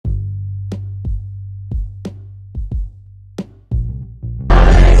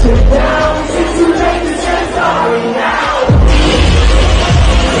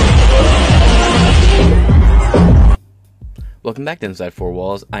Welcome back to Inside Four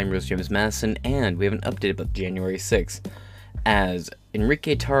Walls. I'm Rose James Madison, and we have an update about January 6th, as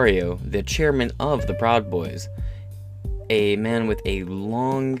Enrique Tarrio, the chairman of the Proud Boys, a man with a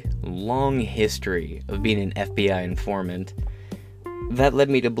long history of being an FBI informant, that led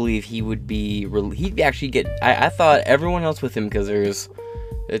me to believe he would be, he'd actually get, I thought everyone else with him, because there's,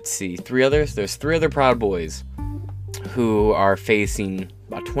 let's see, there's three other Proud Boys who are facing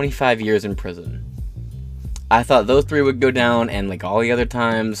about 25 years in prison. I thought those three would go down, and like all the other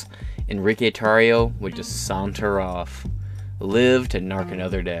times, Enrique Tarrio would just saunter off, live to narc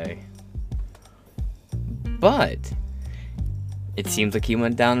another day. But it seems like he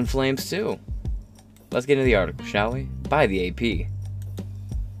went down in flames too. Let's get into the article, shall we? By the AP.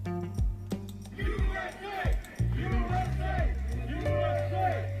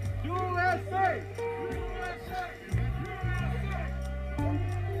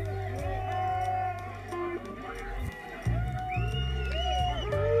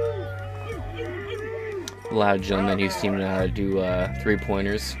 Loud gentleman who seemed to do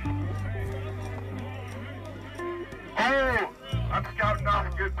three-pointers. Oh, I'm scouting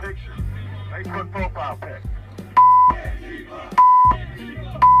off a good picture. Nice good profile pic.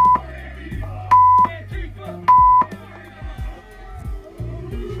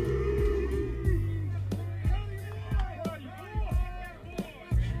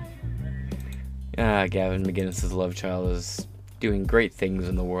 Gavin McGinnis' love child is doing great things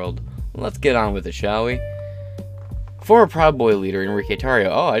in the world. Let's get on with it, shall we? Former Proud Boy leader Enrique Tarrio,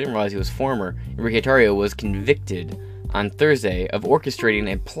 oh, I didn't realize he was former. Enrique Tarrio was convicted on Thursday of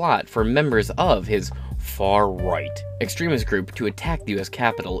orchestrating a plot for members of his far-right extremist group to attack the U.S.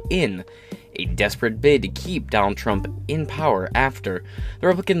 Capitol in a desperate bid to keep Donald Trump in power after the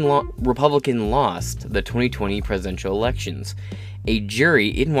Republican lost the 2020 presidential elections. A jury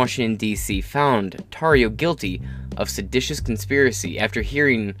in Washington, D.C. found Tarrio guilty of seditious conspiracy after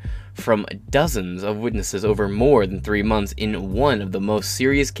hearing from dozens of witnesses over more than 3 months in one of the most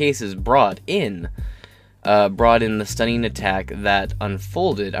serious cases brought in the stunning attack that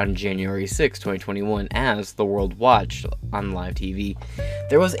unfolded on January 6, 2021, as the world watched on live TV.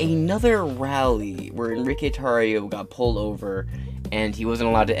 There was another rally where Enrique Tarrio got pulled over, and he wasn't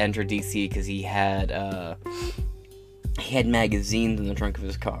allowed to enter DC because he had magazines in the trunk of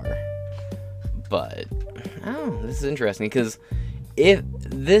his car. But this is interesting, because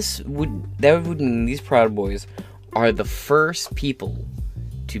that would mean these Proud Boys are the first people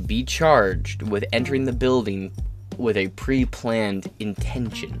to be charged with entering the building with a pre-planned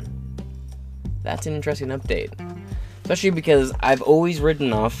intention. That's an interesting update, especially because I've always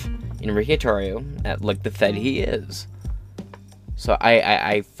written off Enrique Tarrio at like the Fed he is. So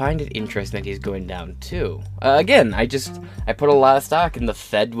I find it interesting that he's going down too. Again, I put a lot of stock in the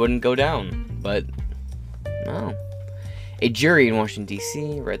Fed wouldn't go down, but no. A jury in Washington,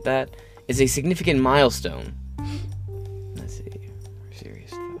 D.C., read that, is a significant milestone. Let's see.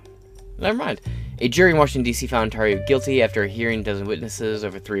 Serious thought. Never mind. A jury in Washington, D.C. found Tarrio guilty after hearing a dozen witnesses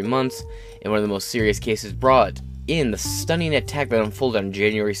over 3 months in one of the most serious cases brought in the stunning attack that unfolded on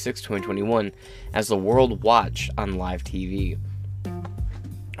January 6, 2021, as the world watched on live TV.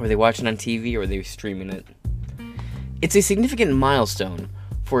 Were they watching on TV, or were they streaming it? It's a significant milestone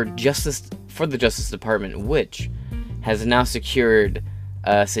for the Justice Department, which has now secured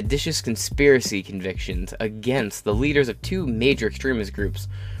seditious conspiracy convictions against the leaders of 2 major extremist groups.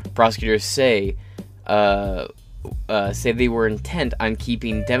 Prosecutors say they were intent on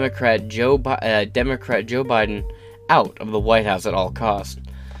keeping Democrat Joe Biden out of the White House at all costs.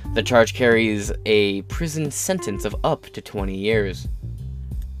 The charge carries a prison sentence of up to 20 years.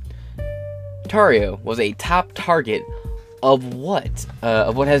 Tarrio was a top target of what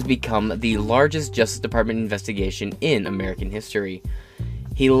has become the largest Justice Department investigation in American history.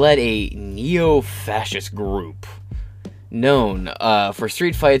 He led a neo-fascist group known for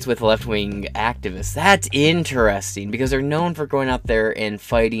street fights with left-wing activists. That's interesting, because they're known for going out there and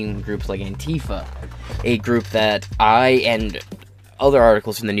fighting groups like Antifa, a group that I and other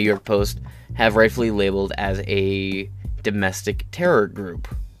articles from the New York Post have rightfully labeled as a domestic terror group.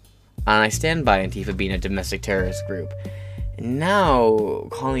 And I stand by Antifa being a domestic terrorist group. Now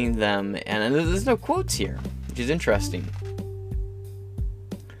calling them, and there's no quotes here, which is interesting,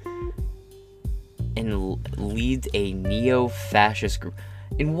 and leads a neo-fascist group.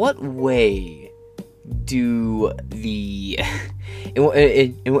 In what way do in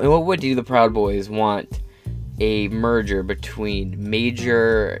what way do the Proud Boys want a merger between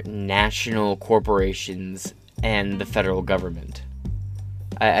major national corporations and the federal government?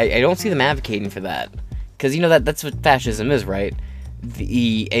 I don't see them advocating for that. Because, that's what fascism is, right?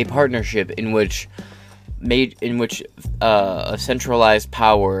 A partnership in which made in which a centralized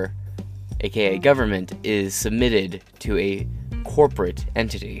power, aka government, is submitted to a corporate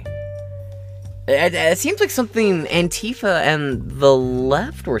entity. It seems like something Antifa and the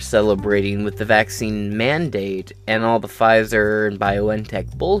left were celebrating with the vaccine mandate and all the Pfizer and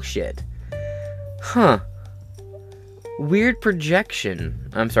BioNTech bullshit. Huh. Weird projection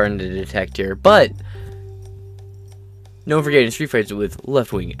I'm starting to detect here, but don't forget in street fights with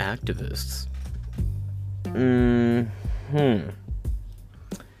left-wing activists.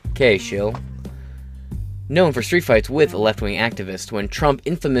 Okay, shill. Known for street fights with left-wing activists when Trump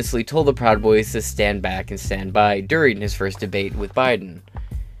infamously told the Proud Boys to stand back and stand by during his first debate with Biden.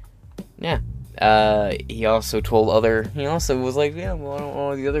 Yeah. He also was like, yeah, well, I don't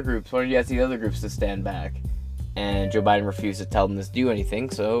want the other groups. Why don't you ask the other groups to stand back? And Joe Biden refused to tell them to do anything,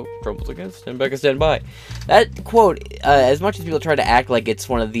 so Trump was like, yeah, stand back and stand by. That quote, as much as people try to act like it's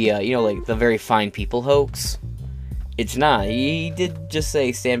one of the, like the very fine people hoax, it's not. He did just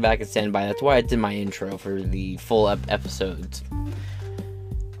say stand back and stand by. That's why it's in my intro for the full episodes.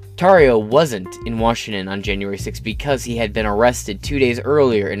 Tarrio wasn't in Washington on January 6th because he had been arrested 2 days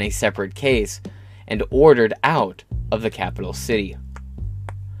earlier in a separate case and ordered out of the capital city.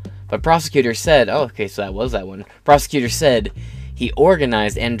 But prosecutors said, prosecutors said he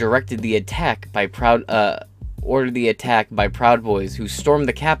organized and directed the attack by Proud Boys who stormed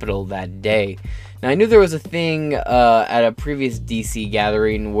the Capitol that day. Now, I knew there was a thing at a previous DC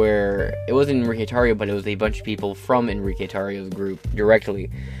gathering where it wasn't Enrique Tarrio, but it was a bunch of people from Enrique Tarrio's group directly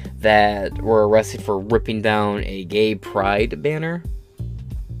that were arrested for ripping down a gay pride banner.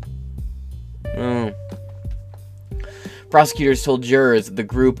 Prosecutors told jurors the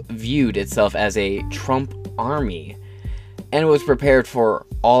group viewed itself as a Trump army and was prepared for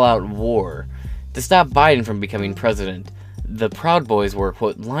all-out war to stop Biden from becoming president. The Proud Boys were,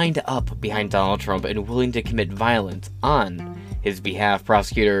 quote, lined up behind Donald Trump and willing to commit violence on his behalf.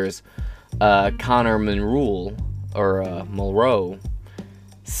 Prosecutors Connor Mulrow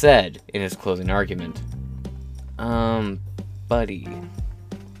said in his closing argument, buddy.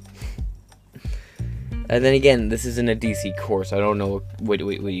 And then again, this isn't a DC court, so I don't know what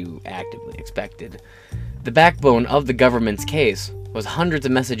you actively expected. The backbone of the government's case was hundreds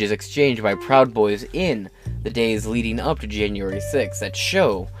of messages exchanged by Proud Boys in the days leading up to January 6th that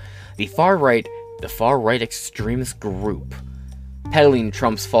show the far-right extremist group peddling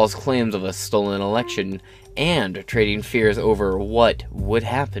Trump's false claims of a stolen election and trading fears over what would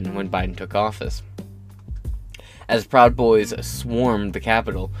happen when Biden took office. As Proud Boys swarmed the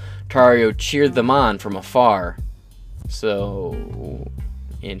Capitol, Tarrio cheered them on from afar. So,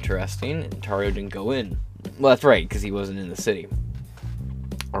 interesting. And Tarrio didn't go in. Well, that's right, because he wasn't in the city.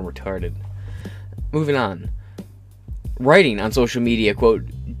 I'm retarded. Moving on. Writing on social media, quote,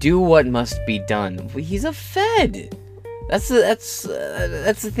 do what must be done. He's a Fed. That's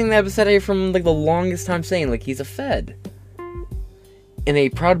the thing that I've said here from like the longest time saying, like, he's a Fed. In a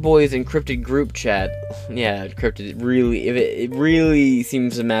Proud Boys encrypted group chat, yeah, encrypted, it really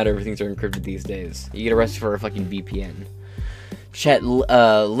seems to matter if things are encrypted these days. You get arrested for a fucking VPN. Chat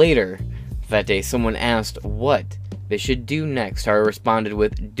later that day, someone asked what they should do next. Tarrio responded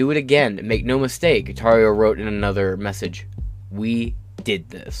with, do it again, make no mistake. Tarrio wrote in another message, we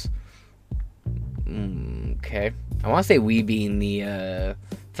did this. Okay. I want to say we being the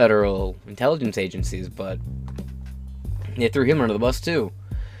federal intelligence agencies, but they threw him under the bus too.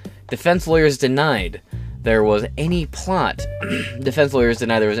 Defense lawyers denied there was any plot. Defense lawyers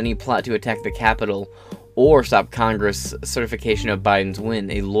denied there was any plot to attack the Capitol or stop Congress' certification of Biden's win.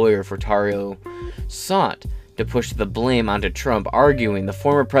 A lawyer for Tarrio sought to push the blame onto Trump, arguing the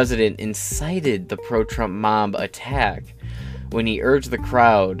former president incited the pro-Trump mob attack when he urged the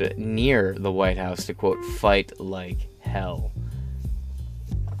crowd near the White House to, quote, fight like hell.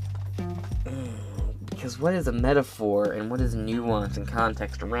 Because what is a metaphor and what is nuance and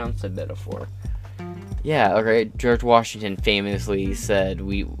context around said metaphor? Yeah, okay, George Washington famously said,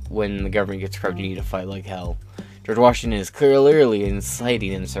 when the government gets corrupt, you need to fight like hell. George Washington is clearly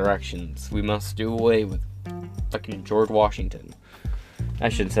inciting insurrections. We must do away with fucking George Washington. I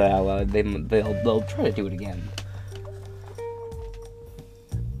shouldn't say that out loud. They'll try to do it again.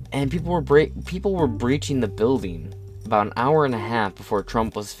 And people were breaching the building about an hour and a half before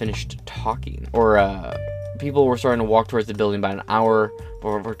Trump was finished talking. Or, people were starting to walk towards the building about an hour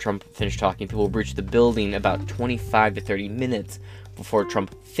before Trump finished talking. People breached the building about 25 to 30 minutes before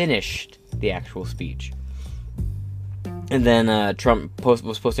Trump finished the actual speech. And then Trump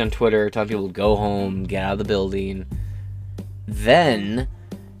was posting on Twitter telling people to go home, get out of the building. Then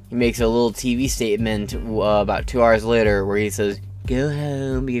he makes a little TV statement about 2 hours later where he says, Go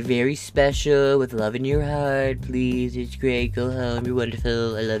home. You're very special with love in your heart. Please, it's great. Go home. You're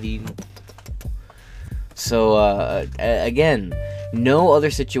wonderful. I love you. So, again, no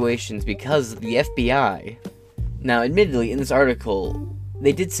other situations because the FBI... Now, admittedly, in this article,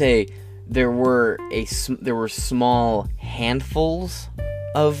 they did say there were small handfuls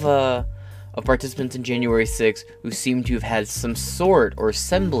of participants in January 6th who seemed to have had some sort or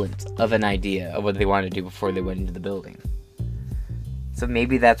semblance of an idea of what they wanted to do before they went into the building. So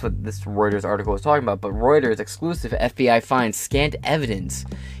maybe that's what this Reuters article was talking about. But Reuters exclusive FBI finds scant evidence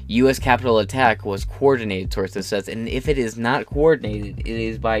U.S. Capitol attack was coordinated, sources says, and if it is not coordinated, it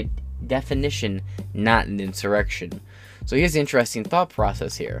is by definition not an insurrection. So here's the interesting thought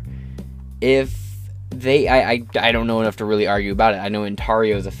process here. If they, I don't know enough to really argue about it. I know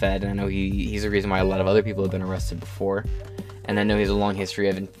Ontario's a Fed, and I know he's the reason why a lot of other people have been arrested before. And I know he has a long history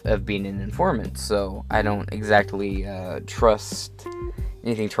of being an informant, so I don't exactly trust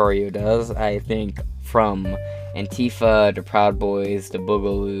anything Ontario does. I think from Antifa to Proud Boys to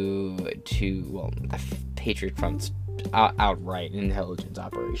Boogaloo to, well, Patriot Front's outright intelligence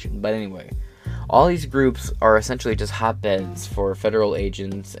operation. But anyway, all these groups are essentially just hotbeds for federal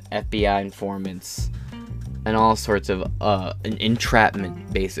agents, FBI informants, and all sorts of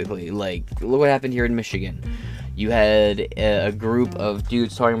entrapment, basically. Like, look what happened here in Michigan. You had a group of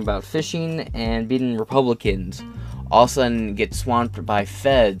dudes talking about fishing and beating Republicans all of a sudden get swamped by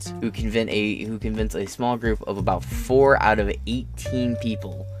feds who convince a small group of about 4 out of 18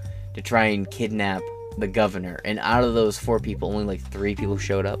 people to try and kidnap the governor. And out of those 4 people, only like 3 people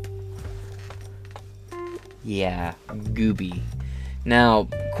showed up. Yeah, gooby. Now,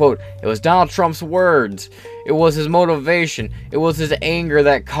 quote, it was Donald Trump's words. It was his motivation. It was his anger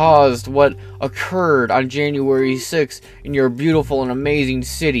that caused what occurred on January 6th in your beautiful and amazing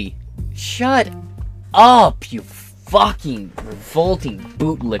city. Shut up, you fucking revolting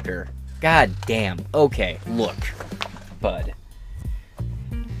bootlicker. God damn. Okay, look, bud.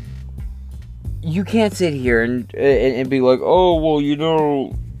 You can't sit here and be like, oh, well, you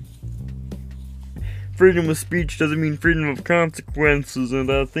know, freedom of speech doesn't mean freedom of consequences,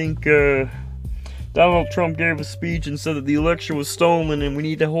 and I think Donald Trump gave a speech and said that the election was stolen and we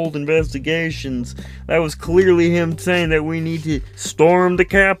need to hold investigations. That was clearly him saying that we need to storm the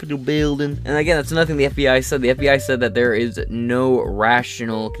Capitol building. And again, that's nothing the FBI said. The FBI said that there is no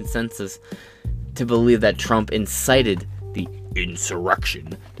rational consensus to believe that Trump incited the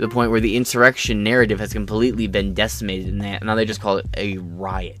insurrection to the point where the insurrection narrative has completely been decimated, and now they just call it a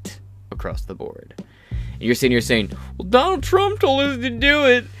riot across the board. And you're sitting here saying, well, Donald Trump told us to do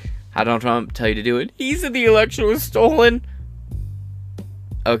it. How did Donald Trump tell you to do it? He said the election was stolen.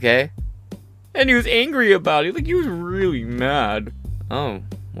 Okay. And he was angry about it. Like, he was really mad. Oh,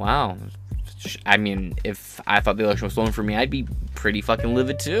 wow. I mean, if I thought the election was stolen from me, I'd be pretty fucking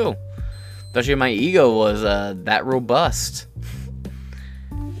livid too. Especially if my ego was that robust.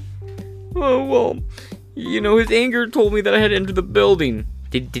 Oh, well, you know, his anger told me that I had to enter the building.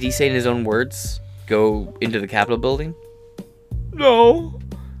 Did he say in his own words, go into the Capitol building? No.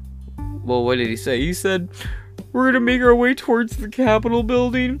 Well, what did he say? He said, we're gonna make our way towards the Capitol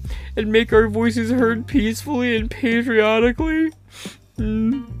building and make our voices heard peacefully and patriotically.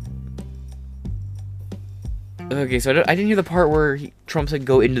 Okay, so I didn't hear the part where Trump said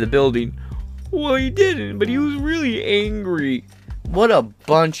go into the building. Well, he didn't, but he was really angry. What a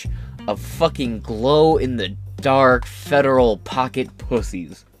bunch of fucking glow-in-the-dark federal pocket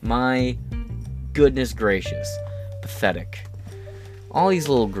pussies. My goodness gracious. Pathetic. All these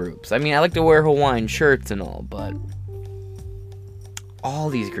little groups. I mean, I like to wear Hawaiian shirts and all, but all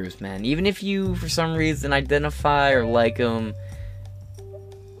these groups, man. Even if you, for some reason, identify or like them,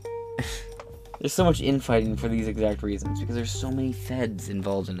 there's so much infighting for these exact reasons, because there's so many feds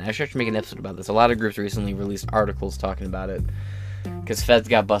involved in it. I should make an episode about this. A lot of groups recently released articles talking about it, because feds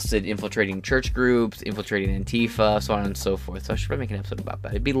got busted infiltrating church groups, infiltrating Antifa, so on and so forth. So I should probably make an episode about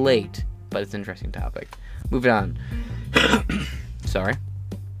that. It'd be late, but it's an interesting topic. Moving on. Sorry.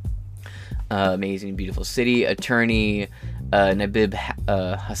 Amazing, beautiful city. Attorney Nabib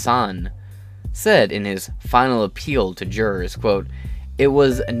Hassan said in his final appeal to jurors, quote, it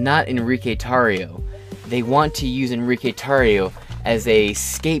was not Enrique Tarrio. They want to use Enrique Tarrio as a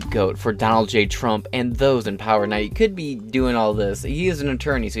scapegoat for Donald J. Trump and those in power. Now, you could be doing all this. He is an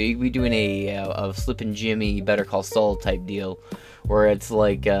attorney, so you could be doing a Slippin' Jimmy, Better Call Saul type deal, where it's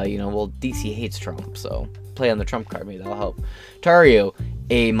like, you know, well, DC hates Trump, so play on the Trump card, maybe that'll help. Tarrio,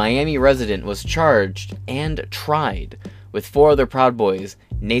 a Miami resident, was charged and tried with 4 other Proud Boys,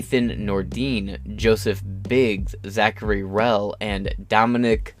 Nathan Nordine, Joseph Biggs, Zachary Rell, and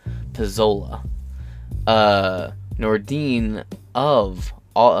Dominic Pizzola. Nordine of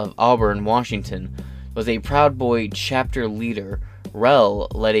Auburn, Washington, was a Proud Boy chapter leader. Rel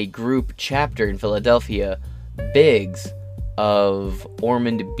led a group chapter in Philadelphia. Biggs of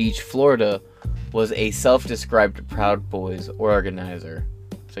Ormond Beach, Florida, was a self-described Proud Boys organizer.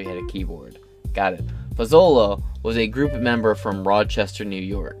 So he had a keyboard. Got it. Fazzola was a group member from Rochester, New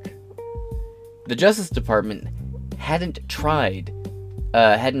York. The Justice Department hadn't tried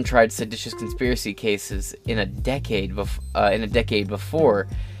seditious conspiracy cases in a decade before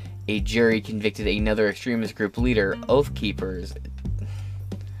a jury convicted another extremist group leader, Oath Keepers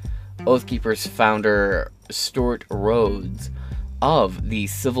founder Stuart Rhodes of the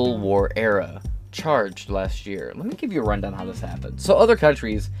Civil War era, charged last year. Let me give you a rundown how this happened. So other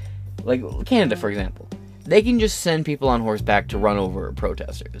countries, like Canada, for example, they can just send people on horseback to run over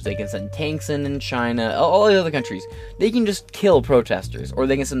protesters. They can send tanks in China, all the other countries. They can just kill protesters, or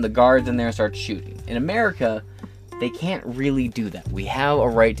they can send the guards in there and start shooting. In America, they can't really do that. We have a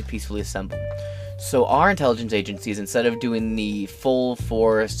right to peacefully assemble. So our intelligence agencies, instead of doing the full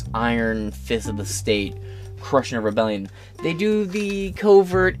force, iron fist of the state, crushing a rebellion, they do the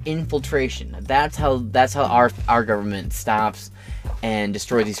covert infiltration. That's how our government stops and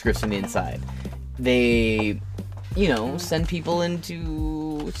destroys these groups from the inside. They, send people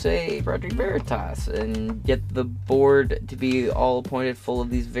into, say, Project Veritas and get the board to be all appointed full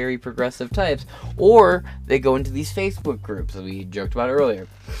of these very progressive types. Or they go into these Facebook groups that we joked about earlier.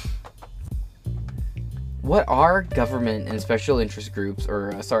 What our government and special interest groups,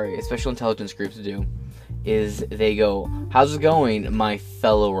 special intelligence groups do is they go, how's it going, my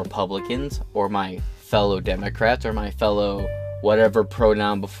fellow Republicans, or my fellow Democrats, or my fellow whatever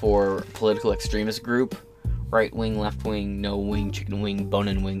pronoun before political extremist group, right wing, left wing, no wing, chicken wing, bone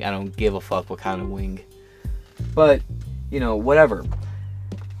and wing, I don't give a fuck what kind of wing, but, whatever.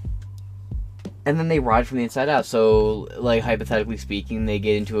 And then they ride from the inside out. So, like, hypothetically speaking, they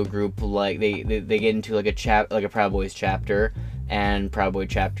get into a group, like, they get into, like, a Proud Boys chapter, and Proud Boy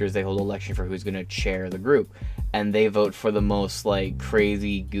chapters, they hold an election for who's going to chair the group. And they vote for the most, like,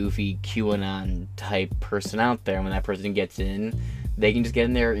 crazy, goofy, QAnon-type person out there. And when that person gets in, they can just get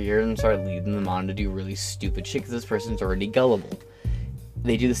in their ear and start leading them on to do really stupid shit, because this person's already gullible.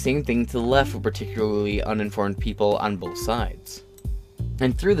 They do the same thing to the left with particularly uninformed people on both sides.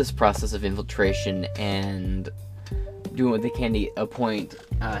 And through this process of infiltration and doing what they can to appoint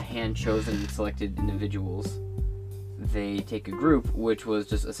hand-chosen and selected individuals, they take a group, which was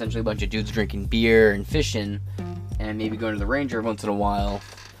just essentially a bunch of dudes drinking beer and fishing, and maybe going to the Ranger once in a while,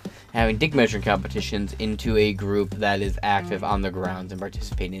 having dick measuring competitions, into a group that is active on the grounds and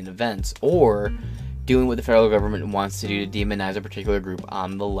participating in events, or doing what the federal government wants to do to demonize a particular group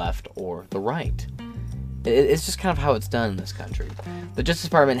on the left or the right. It's just kind of how it's done in this country. The Justice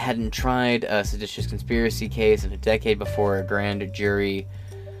Department hadn't tried a seditious conspiracy case in a decade before a grand jury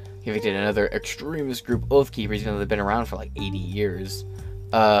convicted another extremist group, Oath Keepers, even though they've been around for like 80 years.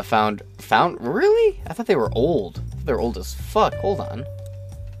 Found really? I thought they were old. I thought they were old as fuck. Hold on.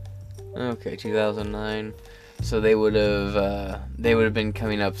 Okay, 2009. So they would have been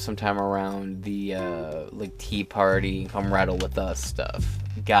coming up sometime around the like Tea Party, Come Rattle With Us stuff.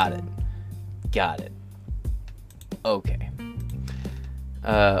 Got it. Okay.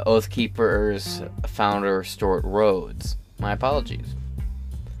 Oath Keepers founder Stuart Rhodes. My apologies.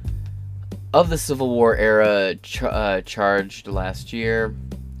 Of the Civil War era charged last year.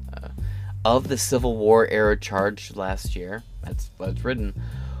 That's what's written.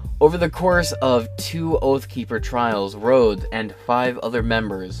 Over the course of 2 Oath Keeper trials, Rhodes and 5 other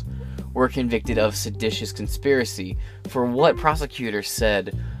members were convicted of seditious conspiracy for what prosecutors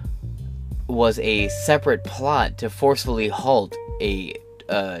said was a separate plot to forcefully halt a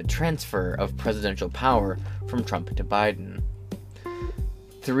transfer of presidential power from Trump to Biden.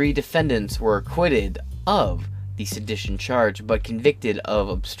 3 defendants were acquitted of the sedition charge, but convicted of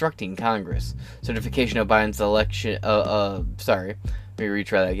obstructing Congress. Certification of Biden's election. Let me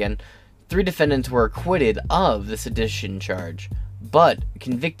retry that again. 3 defendants were acquitted of the sedition charge, but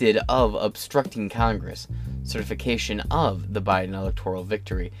convicted of obstructing Congress. Certification of the Biden electoral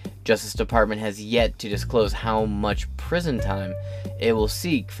victory. Justice Department has yet to disclose how much prison time it will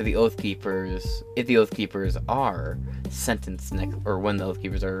seek for the Oath Keepers, if the Oath Keepers are sentenced next, or when the Oath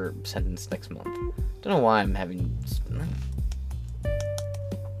Keepers are sentenced next month. Don't know why I'm having.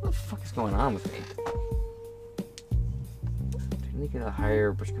 What the fuck is going on with me? Do I need to get a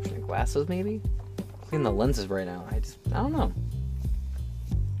higher prescription of glasses, maybe? Clean the lenses right now. I don't know.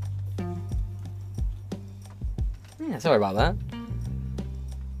 Yeah, sorry about that.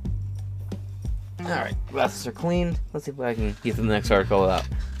 Alright, glasses are cleaned. Let's see if I can get to the next article without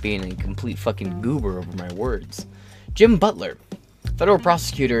being a complete fucking goober over my words. Jim Butler. Federal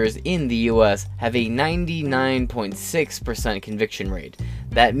prosecutors in the U.S. have a 99.6% conviction rate.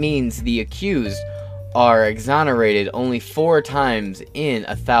 That means the accused are exonerated only 4 times in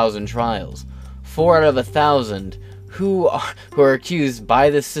 1,000 trials. 4 out of 1,000 who are accused by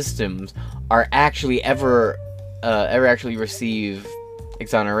the systems are actually ever actually receive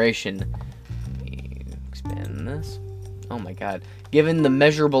exoneration. Let me expand this. Oh my god. Given the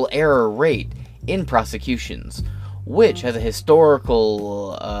measurable error rate in prosecutions, which has a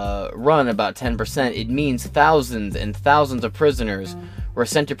historical run about 10%, it means thousands and thousands of prisoners were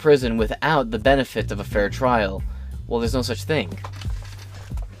sent to prison without the benefit of a fair trial. Well, there's no such thing.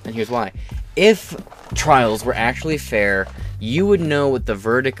 And here's why. If trials were actually fair, you would know what the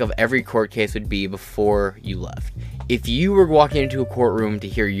verdict of every court case would be before you left. If you were walking into a courtroom to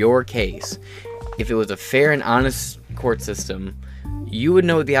hear your case, if it was a fair and honest court system, you would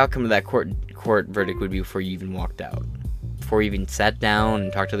know what the outcome of that court verdict would be before you even walked out. Before you even sat down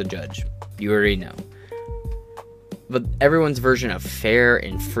and talked to the judge. You already know. But everyone's version of fair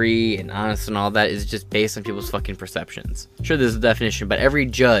and free and honest and all that is just based on people's fucking perceptions. Sure, there's a definition, but every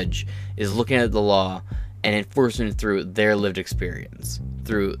judge is looking at the law and enforcing it through their lived experience,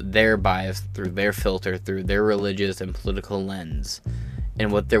 through their bias, through their filter, through their religious and political lens,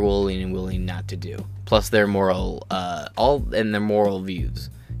 and what they're willing and willing not to do. Plus their moral, their moral views,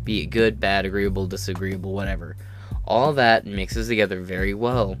 be it good, bad, agreeable, disagreeable, whatever. All that mixes together very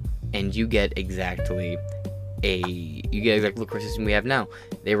well, and you get exactly the court system we have now.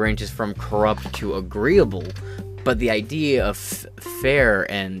 It ranges from corrupt to agreeable, but the idea of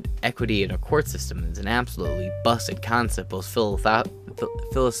fair and equity in a court system is an absolutely busted concept, both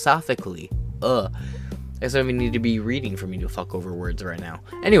philosophically. I guess I don't even need to be reading for me to fuck over words right now.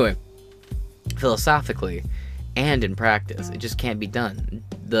 Anyway, philosophically and in practice, it just can't be done.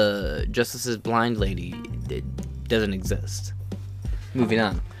 The justice's blind lady, it doesn't exist. Moving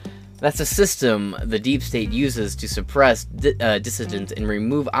on. That's a system the deep state uses to suppress dissidents and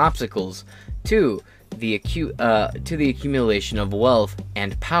remove obstacles to the accumulation of wealth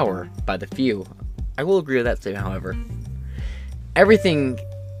and power by the few. I will agree with that statement, however. Everything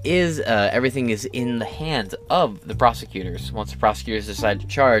is in the hands of the prosecutors. Once the prosecutors decide to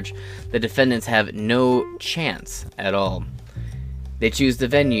charge, the defendants have no chance at all. They choose the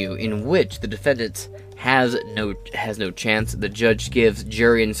venue in which the defendants has no chance. The judge gives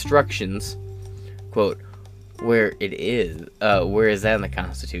jury instructions, quote, where is that in the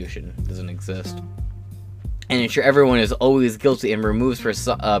Constitution? It doesn't exist. And ensure everyone is always guilty and removes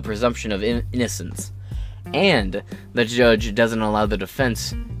presumption of innocence. And the judge doesn't allow the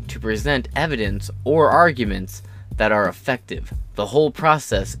defense to present evidence or arguments that are effective. The whole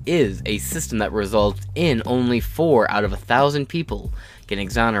process is a system that results in only 4 out of 1,000 people getting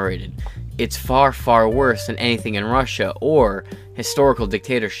exonerated. It's far, far worse than anything in Russia or historical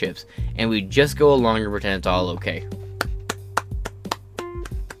dictatorships, and we just go along and pretend it's all okay.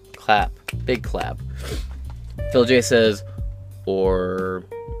 Clap. Big clap. Phil J says, or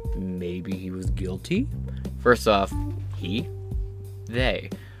maybe he was guilty? First off, they,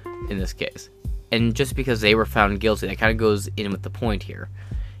 in this case. And just because they were found guilty, that kind of goes in with the point here.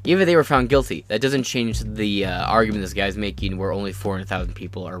 Even if they were found guilty, that doesn't change the argument this guy's making where only 400,000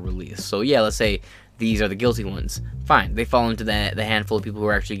 people are released. So yeah, let's say these are the guilty ones. Fine, they fall into the handful of people who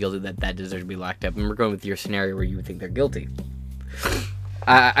are actually guilty that deserve to be locked up. And we're going with your scenario where you would think they're guilty.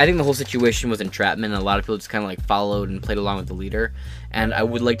 I think the whole situation was entrapment, and a lot of people just kind of like followed and played along with the leader. And I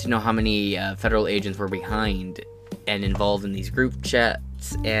would like to know how many federal agents were behind and involved in these group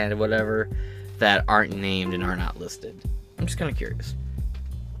chats and whatever that aren't named and are not listed. I'm just kind of curious.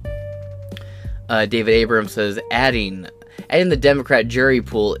 David Abrams says, adding the Democrat jury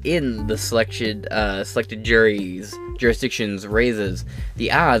pool in the selected jurisdictions raises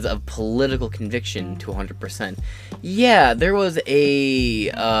the odds of political conviction to 100%. Yeah, there was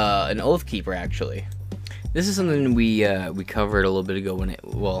an Oath Keeper, actually. This is something we covered a little bit ago a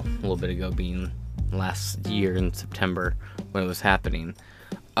little bit ago being last year in September when it was happening.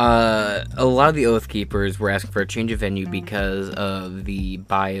 A lot of the Oath Keepers were asking for a change of venue because of the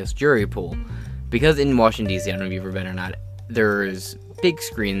biased jury pool. Because in Washington, D.C., I don't know if you've ever been or not, there's big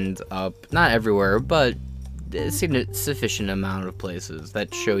screens up, not everywhere, but a sufficient amount of places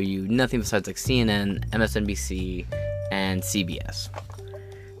that show you nothing besides like CNN, MSNBC, and CBS.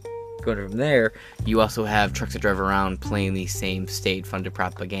 Going from there, you also have trucks that drive around playing these same state-funded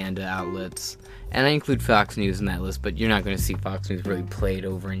propaganda outlets. And I include Fox News in that list, but you're not going to see Fox News really played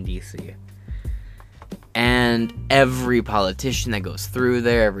over in D.C. And every politician that goes through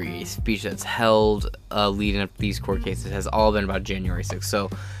there, every speech that's held leading up to these court cases has all been about January 6th. So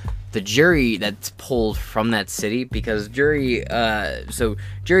the jury that's pulled from that city, because jury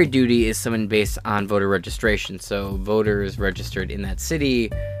duty is summoned based on voter registration. So voters registered in that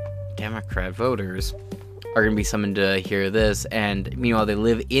city, Democrat voters, are going to be summoned to hear this, and meanwhile they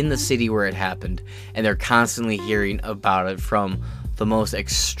live in the city where it happened, and they're constantly hearing about it from the most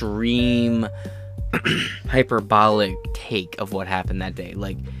extreme hyperbolic take of what happened that day.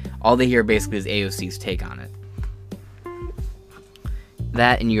 Like, all they hear basically is AOC's take on it.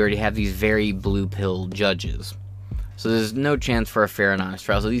 That, and you already have these very blue pill judges, so there's no chance for a fair and honest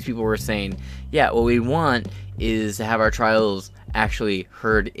trial. So these people were saying, yeah, what we want is to have our trials actually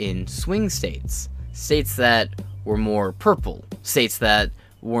heard in swing states that were more purple, states that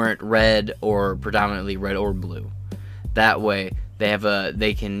weren't red or predominantly red or blue. That way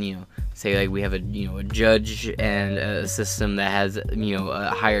they can say, like, we have a judge and a system that has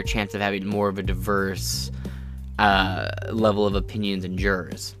a higher chance of having more of a diverse level of opinions and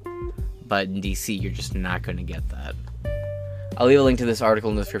jurors. But in DC, you're just not going to get that. I'll leave a link to this article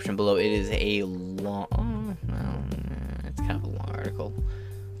in the description below. It is a long, it's kind of a long article.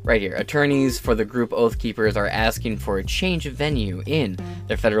 Right here, attorneys for the group Oath Keepers are asking for a change of venue in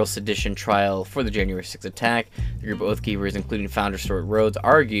their federal sedition trial for the January 6th attack. The group Oath Keepers, including founder Stuart Rhodes,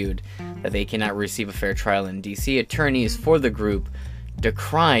 argued that they cannot receive a fair trial in D.C. Attorneys for the group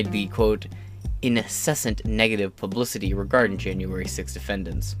decried the, quote, incessant negative publicity regarding January 6th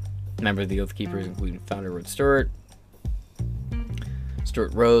defendants. Members of the Oath Keepers, including founder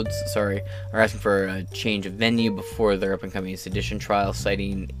Stuart Rhodes, are asking for a change of venue before their up-and-coming sedition trial,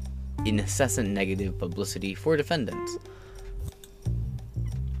 citing incessant negative publicity for defendants.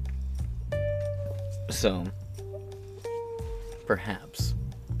 So, perhaps.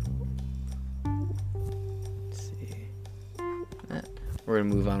 Let's see. We're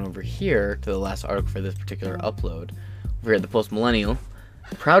going to move on over here to the last article for this particular upload. Over here at the Post Millennial,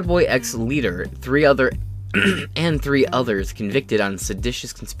 Proud Boy ex-leader, three others convicted on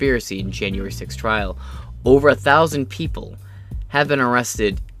seditious conspiracy in January 6th trial. Over 1,000 people have been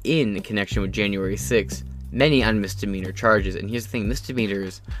arrested in connection with January 6th, many on misdemeanor charges. And here's the thing: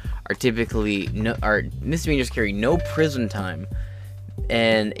 misdemeanors are typically misdemeanors carry no prison time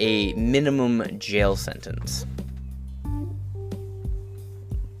and a minimum jail sentence.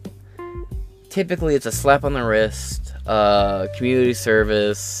 Typically, it's a slap on the wrist, community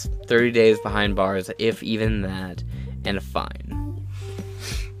service, 30 days behind bars, if even that, and a fine.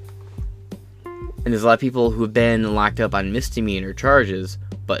 And there's a lot of people who have been locked up on misdemeanor charges,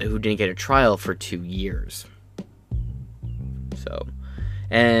 but who didn't get a trial for 2 years. So,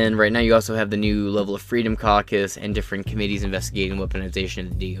 and right now you also have the new Level of Freedom Caucus and different committees investigating weaponization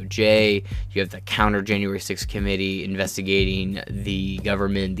of the DOJ. You have the Counter January 6th Committee investigating the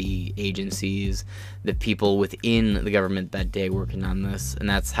government, the agencies, the people within the government that day working on this. And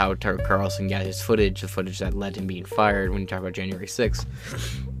that's how Tucker Carlson got his footage, the footage that led him being fired when you talk about January 6th.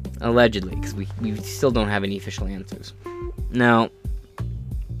 Allegedly, because we still don't have any official answers. Now,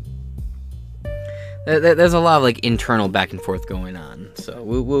 there's a lot of internal back and forth going on, so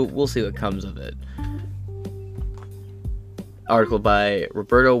we'll see what comes of it. Article by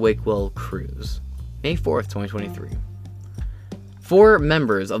Roberto Wakewell Cruz, May 4th, 2023. 4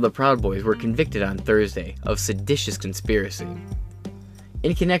 members of the Proud Boys were convicted on Thursday of seditious conspiracy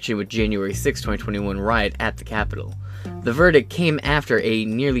in connection with January 6, 2021 riot at the Capitol. The verdict came after a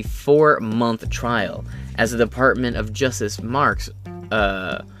nearly 4-month trial, as the Department of Justice marks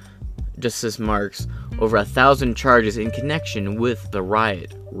over 1,000 charges in connection with the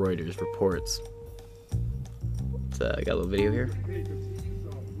riot, Reuters reports. So, I got a little video here. We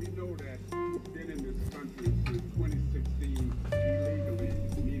know that you've been in this country since 2016 illegally,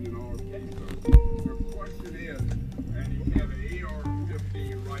 meaning all cases. The question is, and you have an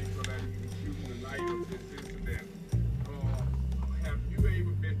AR-15 rifle that you can shoot in the night of this incident. Have you been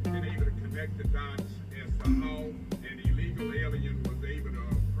able to connect the dots as to how an illegal alien was able to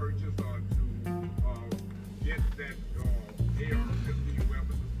purchase or to get that AR-15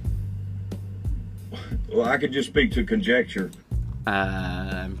 weapon? Well, I could just speak to conjecture.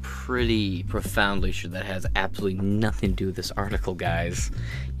 I'm pretty profoundly sure that has absolutely nothing to do with this article, guys.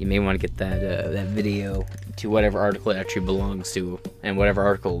 You may want to get that video to whatever article it actually belongs to, and whatever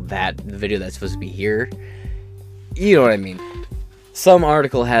article the video that's supposed to be here. You know what I mean. Some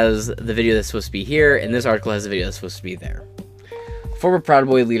article has the video that's supposed to be here, and this article has the video that's supposed to be there. Former Proud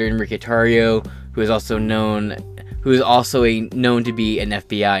Boy leader Enrique Tarrio, who is also known to be an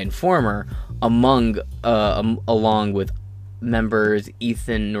FBI informer, along with members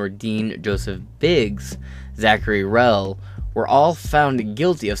Ethan Nordine, Joseph Biggs, Zachary Rell, were all found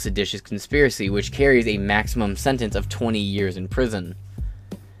guilty of seditious conspiracy, which carries a maximum sentence of 20 years in prison.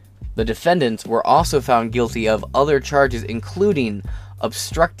 The defendants were also found guilty of other charges, including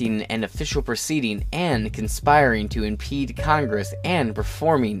obstructing an official proceeding and conspiring to impede Congress and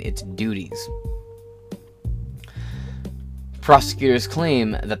performing its duties. Prosecutors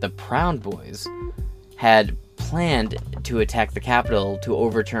claim that the Proud Boys had planned to attack the Capitol to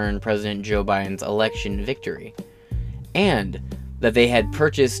overturn President Joe Biden's election victory, and that they had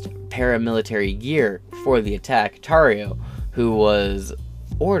purchased paramilitary gear for the attack. Tarrio, who was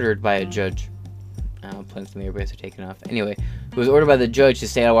ordered by a judge, plans to make are taken off. Anyway, who was ordered by the judge to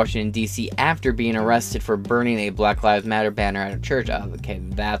stay out of Washington, D.C. after being arrested for burning a Black Lives Matter banner at a church. Oh, okay,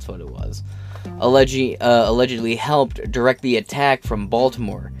 that's what it was. Allegedly helped direct the attack from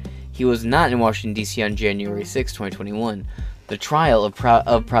Baltimore. He was not in Washington, D.C. on January 6, 2021. The trial of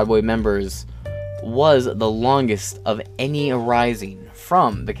Proud Boy members was the longest of any arising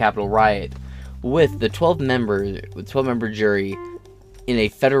from the Capitol riot, with the 12-member jury in a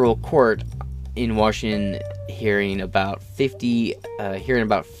federal court in Washington hearing about 50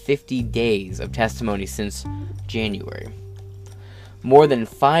 days of testimony since January. More than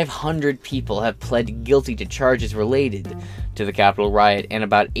 500 people have pled guilty to charges related to the Capitol riot, and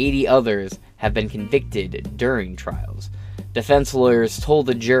about 80 others have been convicted during trials. Defense lawyers told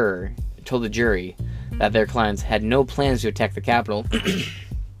the jury that their clients had no plans to attack the Capitol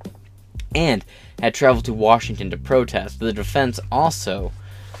and had traveled to Washington to protest. The defense also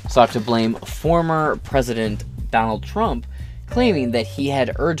sought to blame former President Donald Trump, claiming that he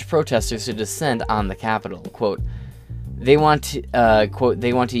had urged protesters to descend on the Capitol. Quote, they want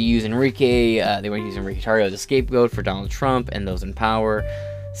to use Enrique Tarrio as a scapegoat for Donald Trump and those in power,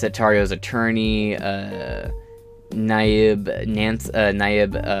 said Tarrio's attorney, Naib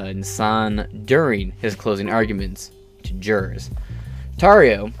Nassan, during his closing arguments to jurors.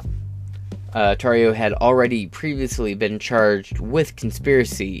 Tarrio had already previously been charged with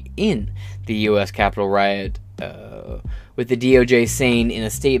conspiracy in the U.S. Capitol riot, with the DOJ saying in a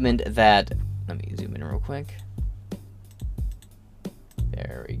statement that... Let me zoom in real quick.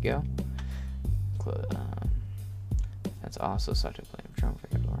 There we go. That's also sought to blame Trump for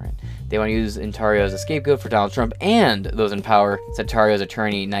Capitol riot. They want to use Tarrio as a scapegoat for Donald Trump and those in power, said Tarrio's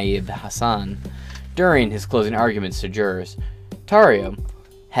attorney, Naib Hassan, during his closing arguments to jurors. Tarrio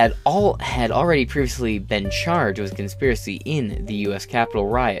had already previously been charged with conspiracy in the U.S. Capitol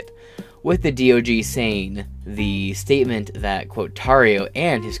riot, with the DOJ saying the statement that, quote, Tarrio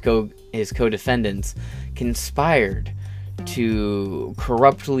and his co-defendants conspired to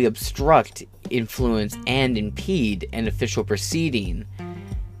corruptly obstruct, influence, and impede an official proceeding,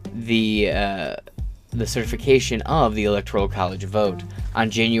 the certification of the Electoral College vote. On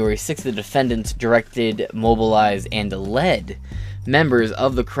January 6th, the defendants directed, mobilized, and led members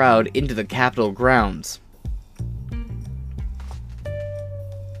of the crowd into the Capitol grounds.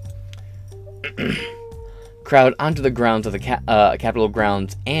 Crowd onto the grounds of the Capitol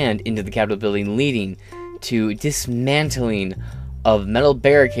grounds and into the Capitol building, leading to dismantling of metal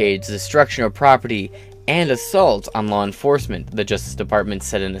barricades, destruction of property, and assaults on law enforcement, the Justice Department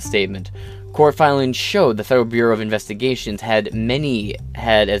said in a statement. Court filings showed the Federal Bureau of Investigations had as many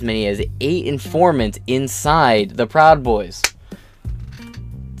as 8 informants inside the Proud Boys.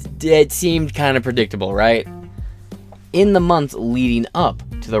 It seemed kind of predictable, right? In the months leading up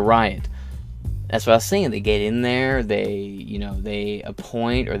to the riot. That's what I was saying. They get in there, they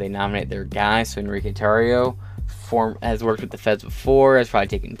appoint or they nominate their guy. So Enrique Tarrio has worked with the feds before, has probably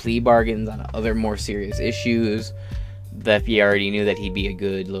taken plea bargains on other more serious issues. The FBI already knew that he'd be a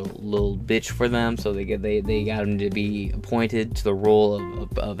good little bitch for them, so they got him to be appointed to the role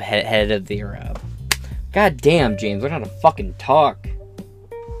of head of their. God damn, James, learn how to fucking talk.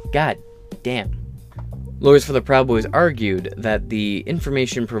 God damn. Lawyers for the Proud Boys argued that the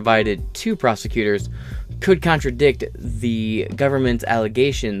information provided to prosecutors could contradict the government's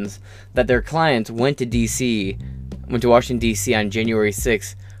allegations that their clients went to Washington, D.C. on January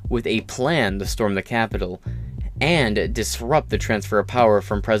 6th with a plan to storm the Capitol and disrupt the transfer of power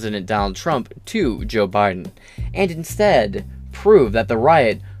from President Donald Trump to Joe Biden, and instead prove that the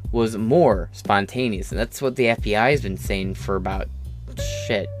riot was more spontaneous. And that's what the FBI has been saying for about,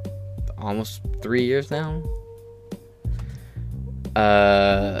 almost 3 years now.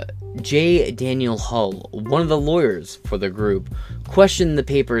 J. Daniel Hull, one of the lawyers for the group, questioned in the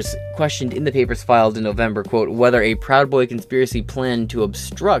papers filed in November, quote, whether a Proud Boy conspiracy plan to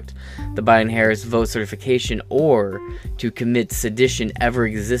obstruct the Biden-Harris vote certification or to commit sedition ever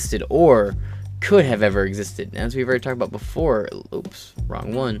existed or could have ever existed. As we've already talked about before, oops,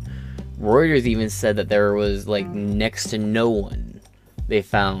 wrong one. Reuters even said that there was next to no one they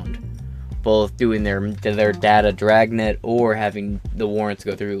found both doing their data dragnet or having the warrants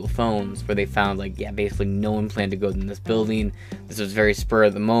go through phones, where they found, like, yeah, basically no one planned to go in this building. This was very spur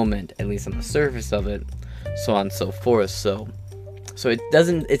of the moment, at least on the surface of it, so on and so forth. So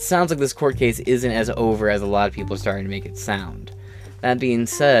it sounds like this court case isn't as over as a lot of people are starting to make it sound. That being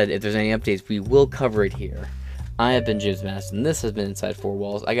said, if there's any updates, we will cover it here. I have been James Madison. This has been Inside Four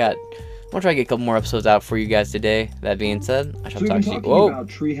Walls. I'm gonna try to get a couple more episodes out for you guys today. That being said, I shall talk to you. Whoa!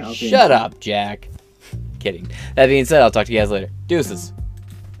 Shut up, Jack. Kidding. That being said, I'll talk to you guys later. Deuces.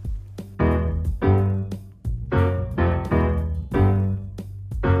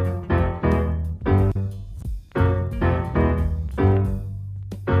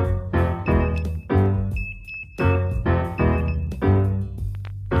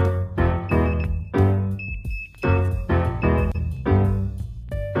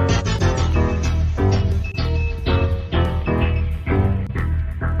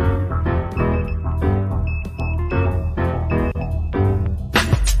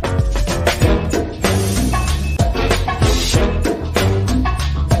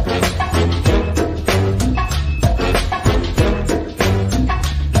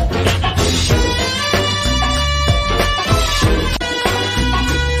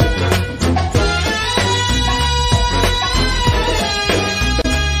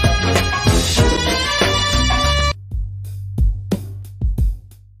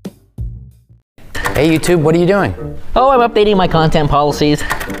 Hey YouTube, what are you doing? Oh, I'm updating my content policies.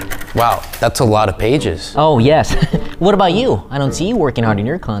 Wow, that's a lot of pages. Oh, yes. What about you? I don't see you working hard on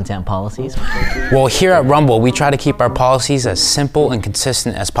your content policies. Well, here at Rumble, we try to keep our policies as simple and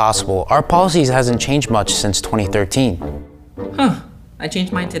consistent as possible. Our policies hasn't changed much since 2013. Huh, I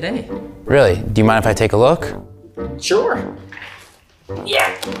changed mine today. Really? Do you mind if I take a look? Sure.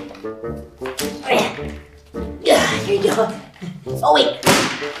 Yeah. Yeah, here you go. Oh, wait.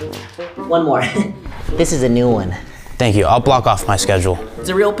 One more. This is a new one. Thank you, I'll block off my schedule. It's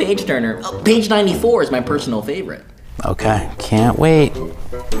a real page turner. Oh, page 94 is my personal favorite. Okay, can't wait.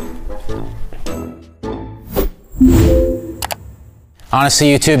 Honestly,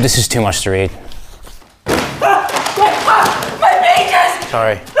 YouTube, this is too much to read. My pages!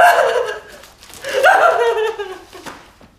 Sorry.